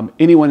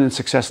anyone in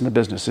success in the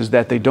business, is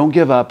that they don't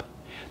give up.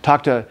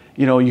 Talk to,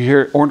 you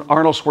hear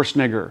Arnold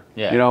Schwarzenegger,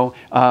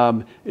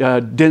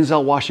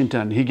 Denzel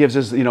Washington, he gives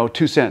us,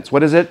 2 cents.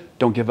 What is it?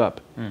 Don't give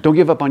up. Don't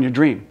give up on your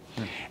dream.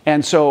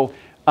 And so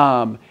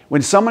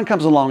when someone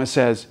comes along and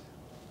says,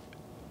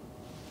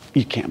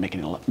 you can't make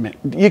any money,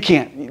 you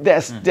can't,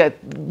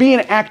 that being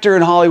an actor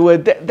in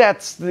Hollywood,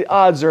 that's the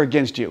odds are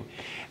against you.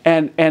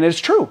 And it's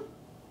true.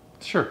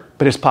 Sure.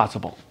 But it's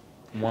possible.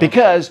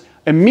 Because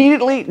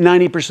immediately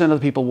 90% of the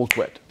people will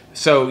quit.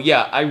 So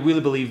yeah, I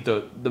really believe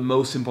the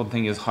most important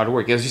thing is hard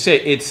work. As you say,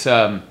 it's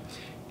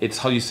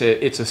how you say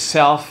it, it's a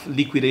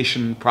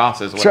self-liquidation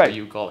process, whatever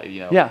you call it.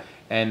 Yeah.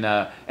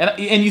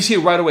 And you see it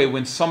right away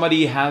when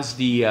somebody has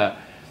the.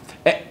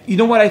 You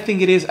know what I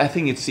think it is? I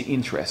think it's the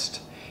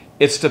interest,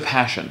 it's the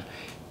passion,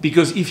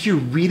 because if you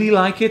really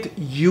like it,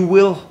 you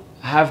will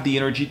have the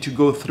energy to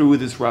go through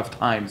these rough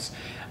times.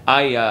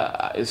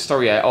 A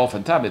story I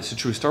often tell, it's a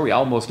true story. I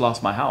almost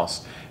lost my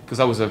house because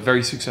I was a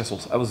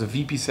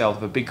VP sales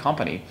of a big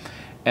company,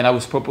 and I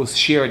was proposed to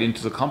share it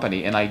into the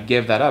company, and I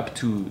gave that up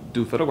to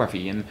do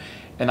photography, and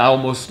I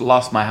almost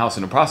lost my house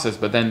in the process,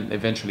 but then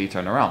eventually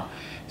turned around.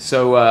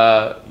 So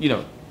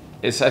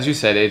it's as you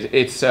said,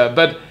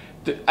 but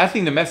I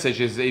think the message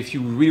is if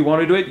you really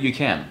want to do it, you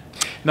can.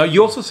 Now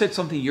you also said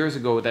something years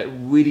ago that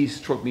really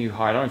struck me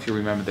hard. I don't know if you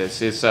remember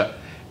this. Is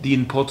the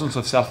importance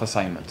of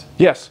self-assignment.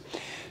 Yes.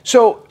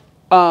 So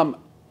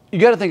you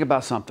got to think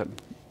about something.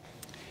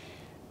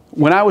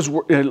 When I was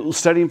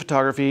studying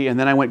photography, and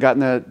then I got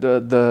in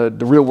the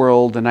real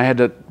world, and I had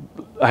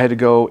to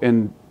go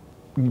and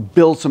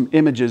build some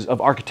images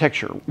of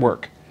architecture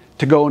work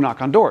to go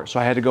knock on doors. So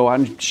I had to go out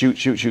and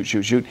shoot.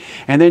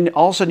 And then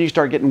all of a sudden you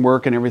start getting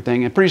work and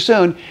everything, and pretty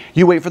soon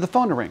you wait for the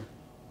phone to ring.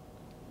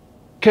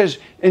 Because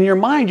in your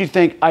mind you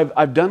think,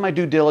 I've done my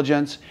due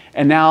diligence,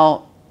 and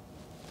now,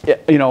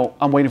 you know,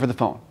 I'm waiting for the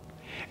phone.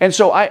 And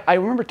so I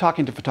remember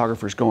talking to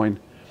photographers going,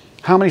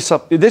 how many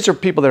these are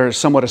people that are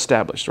somewhat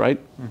established, right?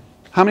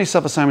 How many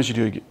self-assignments you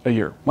do a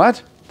year?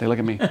 What? They look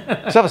at me.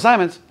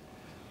 Self-assignments?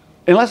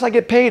 Unless I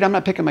get paid, I'm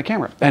not picking my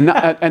camera.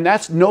 And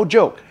that's no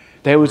joke.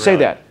 They would say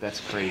that. That's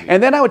crazy.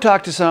 And then I would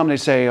talk to some, they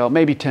say, oh,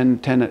 maybe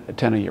 10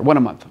 a year, one a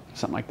month,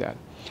 something like that.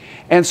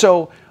 And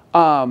so,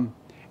 and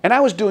I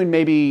was doing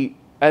maybe,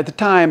 at the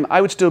time,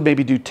 I would still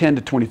maybe do 10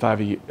 to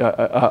 25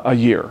 a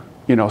year,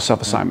 you know,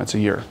 self-assignments a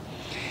year.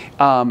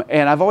 And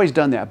I've always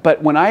done that.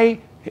 But when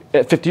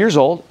at 50 years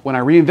old, when I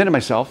reinvented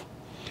myself,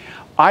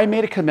 I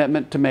made a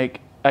commitment to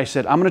I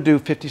said, I'm going to do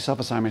 50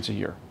 self-assignments a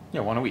year.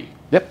 Yeah, one a week.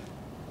 Yep.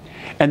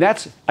 And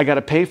I got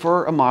to pay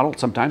for a model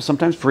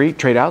sometimes free,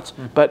 trade outs,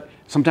 but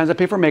sometimes I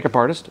pay for a makeup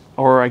artist,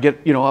 or I get,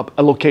 you know,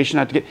 a location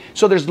I have to get.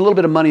 So there's a little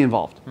bit of money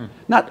involved.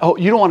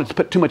 You don't want to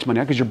put too much money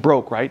out because you're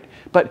broke, right?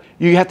 But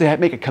you have to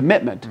make a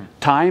commitment,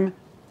 time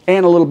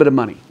and a little bit of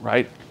money,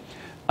 right?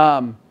 We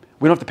don't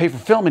have to pay for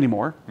film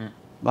anymore,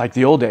 like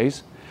the old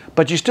days,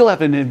 but you still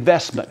have an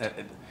investment.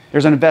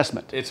 There's an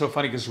investment. It's so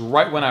funny because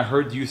right when I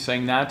heard you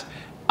saying that,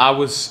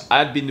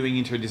 I'd been doing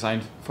interior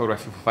design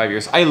photography for 5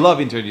 years. I love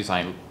interior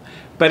design,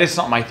 but it's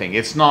not my thing.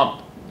 It's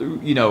not,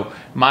 you know,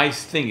 my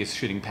thing is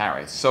shooting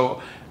Paris.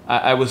 So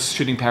I was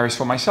shooting Paris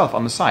for myself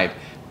on the side.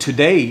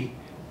 Today,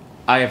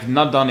 I have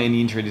not done any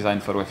interior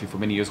design photography for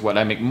many years. What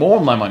I make more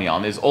of my money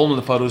on is all of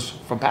the photos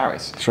from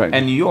Paris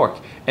and New York.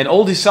 And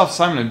all this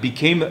self-assignment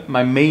became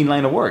my main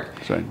line of work.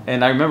 That's right.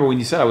 And I remember when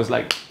you said, I was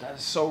like,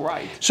 that's so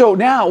right. So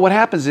now what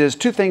happens is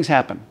two things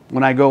happen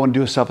when I go and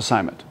do a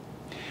self-assignment.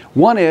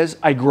 One is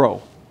I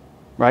grow,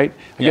 right?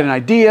 I get an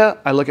idea,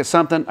 I look at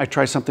something, I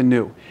try something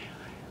new,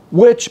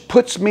 which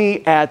puts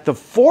me at the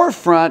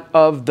forefront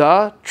of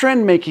the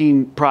trend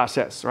making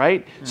process,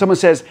 right? Someone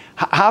says,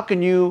 how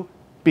can you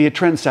be a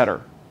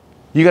trendsetter?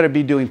 You got to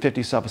be doing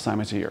 50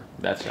 self-assignments a year.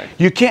 That's right.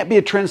 You can't be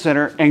a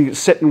trendsetter and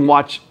sit and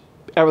watch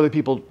other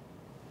people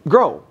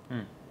grow.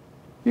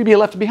 You'd be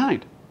left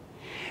behind.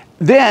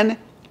 Then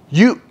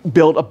you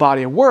build a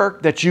body of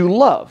work that you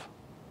love.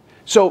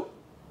 So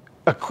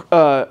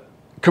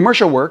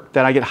commercial work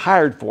that I get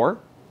hired for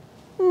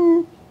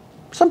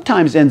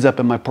sometimes ends up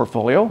in my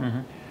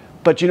portfolio.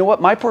 But you know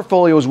what? My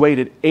portfolio is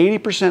weighted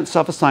 80%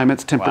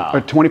 self-assignments,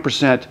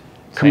 20%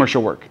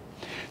 commercial work.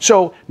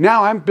 So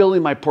now I'm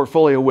building my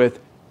portfolio with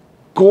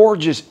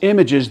gorgeous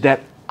images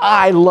that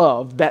I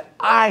love, that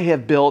I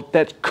have built,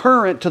 that's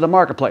current to the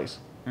marketplace.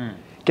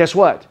 Guess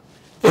what?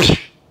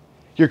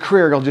 Your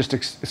career will just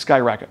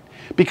skyrocket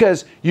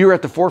because you're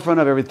at the forefront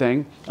of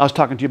everything. I was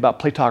talking to you about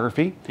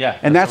platography. Yeah,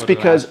 and that's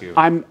because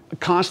I'm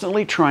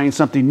constantly trying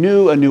something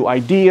new, a new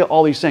idea,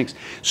 all these things.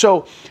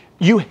 So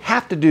you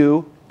have to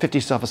do 50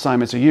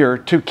 self-assignments a year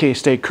to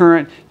stay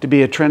current, to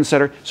be a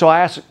trendsetter. So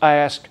I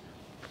ask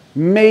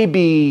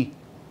maybe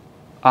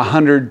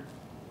 100,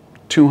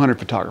 200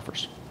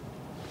 photographers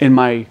in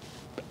my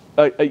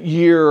a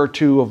year or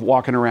two of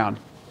walking around,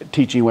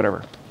 teaching,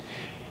 whatever.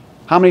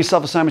 How many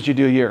self-assignments do you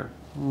do a year?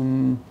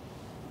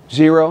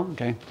 0,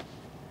 okay.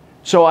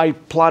 So I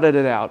plotted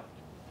it out,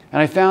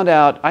 and I found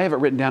out, I have it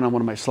written down on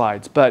one of my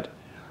slides, but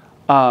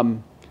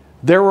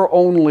there were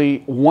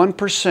only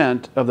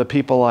 1% of the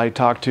people I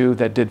talked to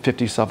that did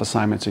 50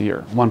 self-assignments a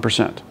year,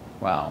 1%.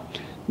 Wow.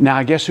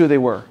 Now, guess who they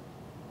were?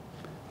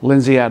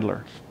 Lindsay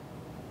Adler,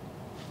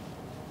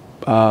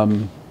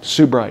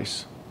 Sue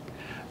Bryce,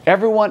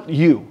 everyone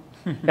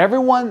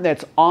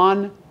that's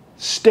on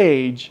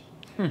stage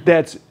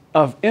that's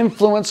of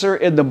influencer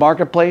in the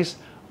marketplace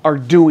are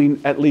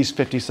doing at least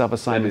 50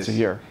 self-assignments a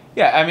year.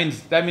 Yeah, I mean,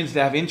 that means they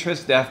have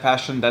interest, they have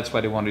passion, that's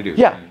what they want to do.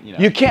 Yeah, and, you know.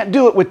 You can't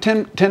do it with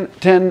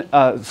 10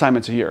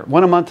 assignments a year.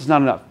 One a month is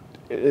not enough.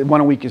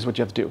 One a week is what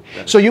you have to do.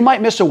 So you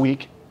might miss a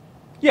week.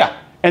 Yeah.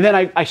 And then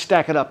I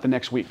stack it up the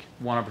next week.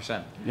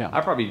 100%. Yeah.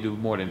 I probably do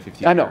more than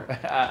 50. I know.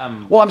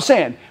 I'm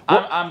saying.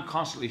 I'm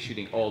constantly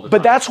shooting all the time.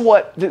 But that's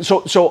what,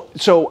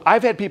 so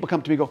I've had people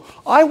come to me and go,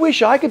 I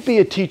wish I could be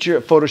a teacher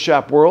at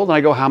Photoshop World. And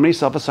I go, how many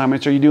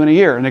self-assignments are you doing a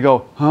year? And they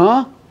go,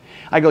 huh?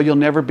 I go, you'll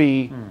never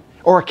be,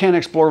 or a Canon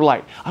Explorer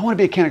Lite. I want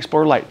to be a Canon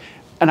Explorer Lite.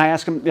 And I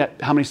ask them,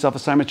 how many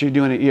self-assignments are you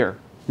doing a year?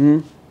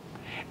 And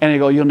they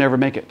go, you'll never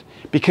make it.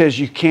 Because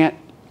you can't,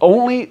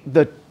 only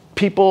the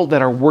people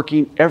that are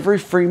working every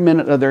free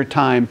minute of their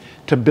time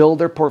to build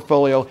their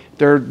portfolio,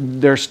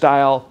 their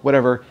style,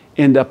 whatever,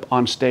 end up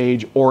on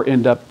stage or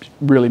end up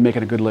really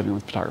making a good living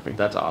with photography.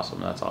 That's awesome.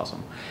 That's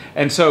awesome.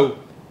 And so,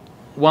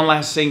 one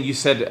last thing, you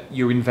said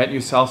you invent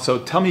yourself. So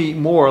tell me a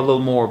little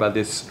more about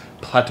this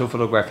plateau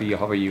photography,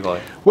 however you call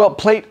it. Well,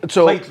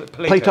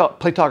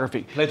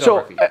 platography.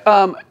 So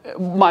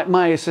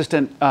my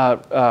assistant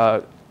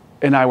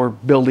and I were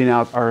building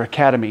out our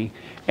academy,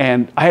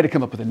 and I had to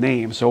come up with a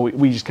name, so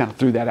we just kind of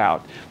threw that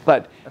out.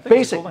 But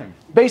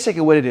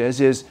basically what it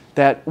is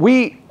that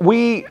we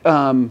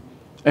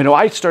I know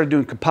I started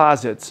doing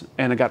composites,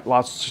 and I got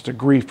lots of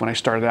grief when I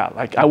started out.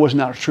 Like I was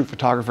not a true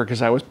photographer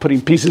because I was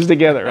putting pieces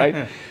together,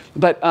 right?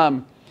 But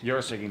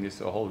you're taking this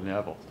to a whole new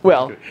level.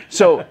 well,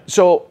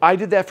 so I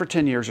did that for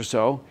 10 years or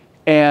so,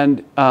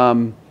 and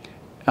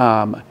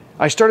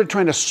I started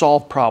trying to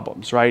solve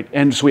problems, right?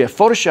 And so we have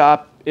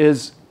Photoshop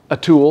is a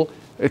tool,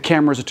 a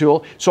camera is a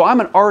tool. So I'm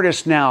an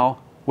artist now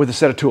with a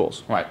set of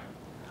tools. Right.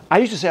 I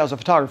used to say I was a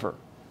photographer.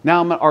 Now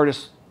I'm an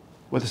artist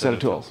with a set of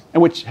tools,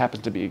 and which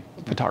happens to be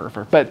a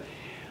photographer. But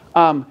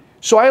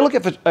so I look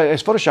at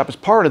as Photoshop as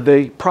part of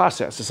the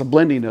process. It's a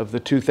blending of the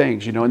two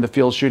things, you know, in the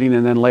field shooting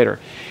and then later.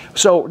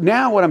 So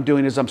now what I'm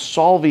doing is I'm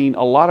solving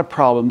a lot of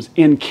problems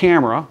in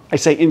camera. I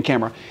say in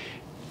camera,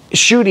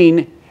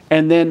 shooting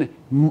and then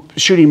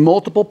shooting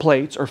multiple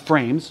plates or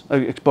frames,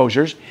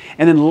 exposures,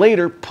 and then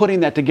later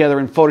putting that together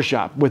in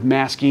Photoshop with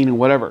masking and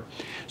whatever.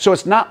 So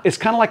it's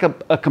kind of like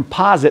a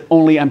composite,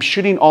 only I'm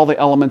shooting all the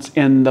elements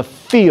in the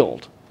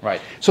field.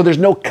 Right. So there's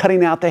no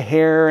cutting out the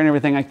hair and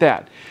everything like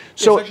that.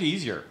 So it's actually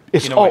easier.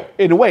 It's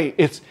in a way,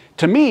 it's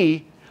to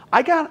me.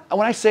 When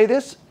I say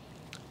this,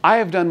 I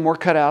have done more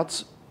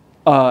cutouts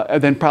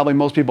than probably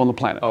most people on the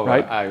planet. Oh,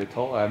 right?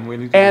 I'm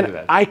willing to do that.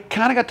 And I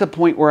kind of got to the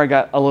point where I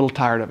got a little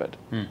tired of it,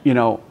 you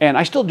know. And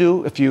I still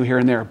do a few here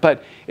and there,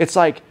 but it's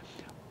like,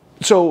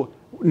 so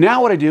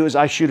now what I do is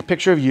I shoot a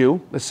picture of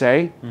you. Let's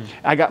say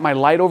I got my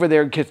light over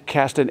there,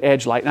 cast an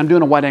edge light, and I'm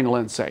doing a wide angle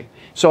lens, say.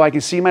 So I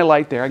can see my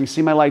light there. I can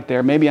see my light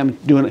there. Maybe I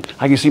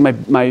can see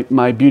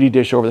my beauty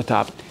dish over the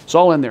top. It's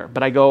all in there.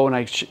 But I go and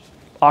I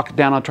lock it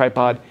down on a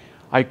tripod.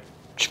 I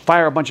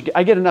fire a bunch of.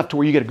 I get enough to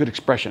where you get a good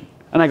expression,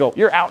 and I go,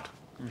 "You're out."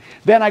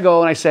 Then I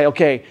go and I say,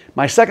 "Okay,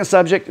 my second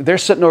subject, they're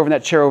sitting over in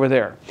that chair over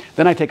there."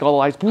 Then I take all the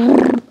lights,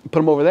 put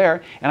them over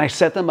there, and I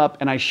set them up,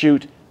 and I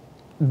shoot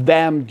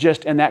them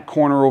just in that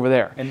corner over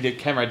there. And the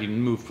camera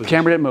didn't move.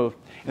 Camera didn't move.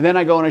 And then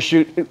I go and I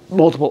shoot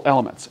multiple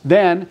elements.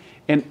 Then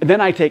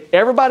I take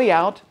everybody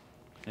out.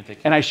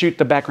 And I shoot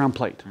the background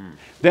plate.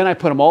 Then I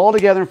put them all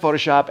together in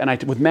Photoshop,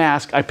 and with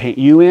mask, I paint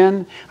you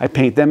in, I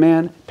paint them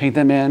in,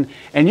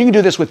 and you can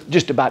do this with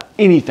just about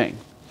anything.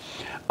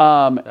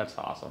 That's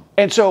awesome.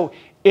 And so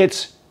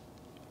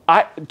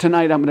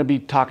tonight I'm going to be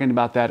talking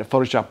about that at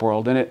Photoshop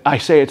World, and I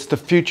say it's the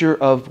future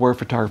of where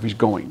photography is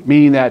going,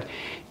 meaning that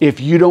if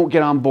you don't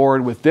get on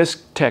board with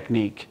this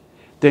technique,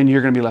 then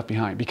you're going to be left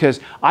behind, because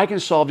I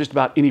can solve just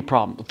about any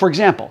problem. For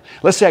example,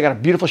 let's say I got a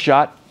beautiful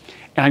shot,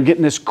 and I'm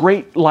getting this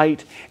great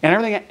light and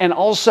everything, and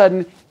all of a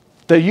sudden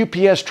the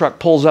UPS truck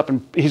pulls up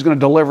and he's going to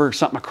deliver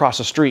something across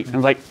the street, and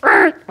I'm like,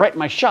 right in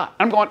my shot.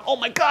 I'm going, oh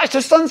my gosh,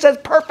 the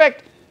sunset's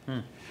perfect.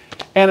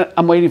 And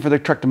I'm waiting for the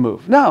truck to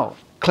move. No,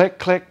 click,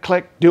 click,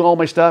 click, do all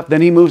my stuff. Then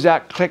he moves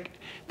out, click.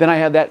 Then I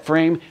have that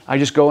frame. I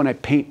just go and I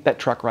paint that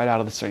truck right out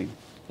of the scene.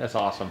 That's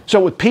awesome. So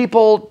with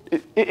people,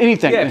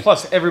 anything. Yeah,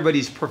 plus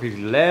everybody's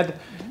perfectly led.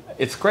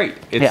 It's great.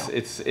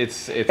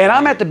 It's and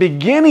I'm at the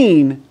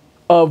beginning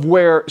of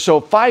where, so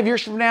 5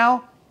 years from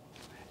now,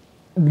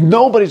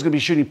 nobody's going to be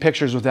shooting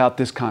pictures without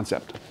this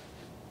concept.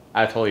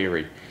 I totally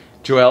agree.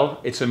 Joel,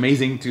 it's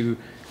amazing to,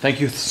 thank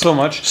you so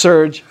much.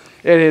 Serge,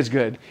 it is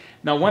good.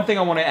 Now, one thing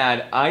I want to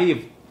add,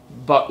 I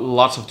bought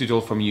lots of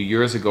tutorials from you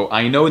years ago.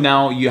 I know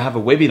now you have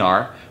a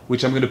webinar,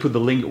 which I'm going to put the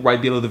link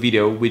right below the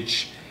video,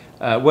 which,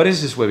 what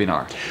is this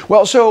webinar?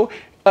 Well, so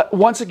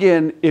once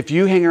again, if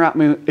you hang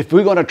around, if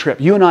we go on a trip,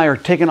 you and I are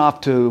taking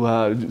off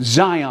to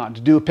Zion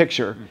to do a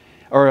picture,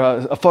 or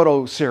a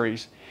photo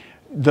series.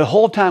 The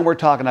whole time we're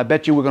talking, I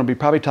bet you we're going to be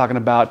probably talking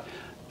about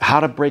how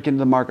to break into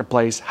the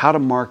marketplace, how to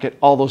market,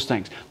 all those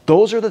things.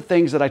 Those are the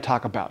things that I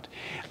talk about.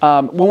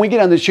 When we get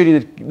on the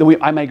shooting,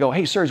 I may go,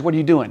 hey, Serge, what are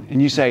you doing?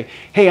 And you say,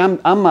 hey, I'm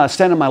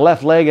standing on my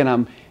left leg and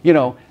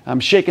I'm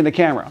shaking the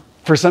camera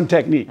for some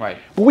technique. Right.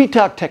 But we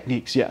talk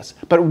techniques, yes.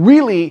 But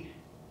really,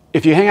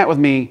 if you hang out with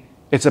me,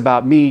 it's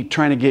about me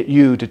trying to get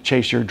you to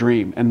chase your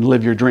dream and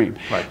live your dream.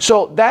 Right.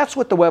 So that's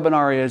what the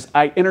webinar is.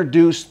 I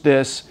introduced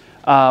this.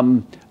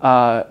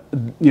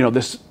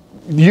 This,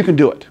 you can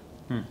do it.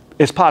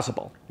 It's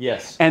possible.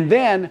 Yes. And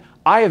then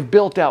I have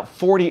built out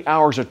 40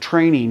 hours of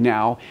training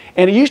now.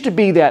 And it used to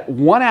be that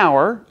 1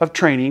 hour of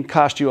training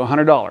cost you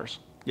 $100.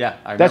 Yeah, I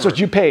remember. That's what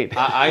you paid.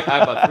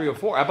 I bought 3 or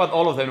 4. I bought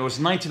all of them. It was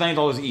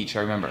 $99 each,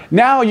 I remember.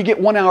 Now you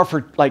get 1 hour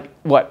for like,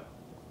 what?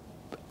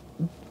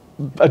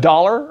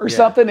 $1 or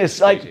something? It's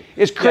like,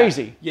 it's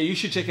crazy. Yeah, you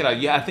should check it out.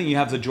 Yeah, I think you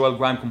have the Joel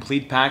Grime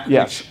Complete Pack,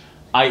 Yes. which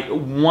I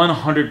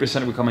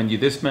 100% recommend you.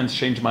 This man's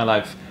changed my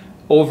life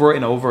over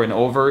and over and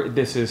over.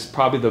 This is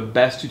probably the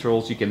best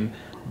tutorials you can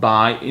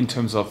buy in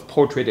terms of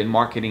portrait and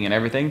marketing and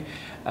everything.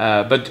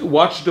 But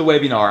watch the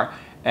webinar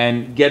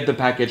and get the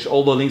package.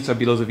 All the links are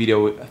below the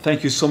video.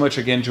 Thank you so much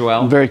again,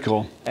 Joel. Very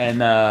cool.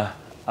 And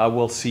I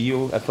will see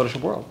you at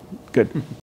Photoshop World. Good.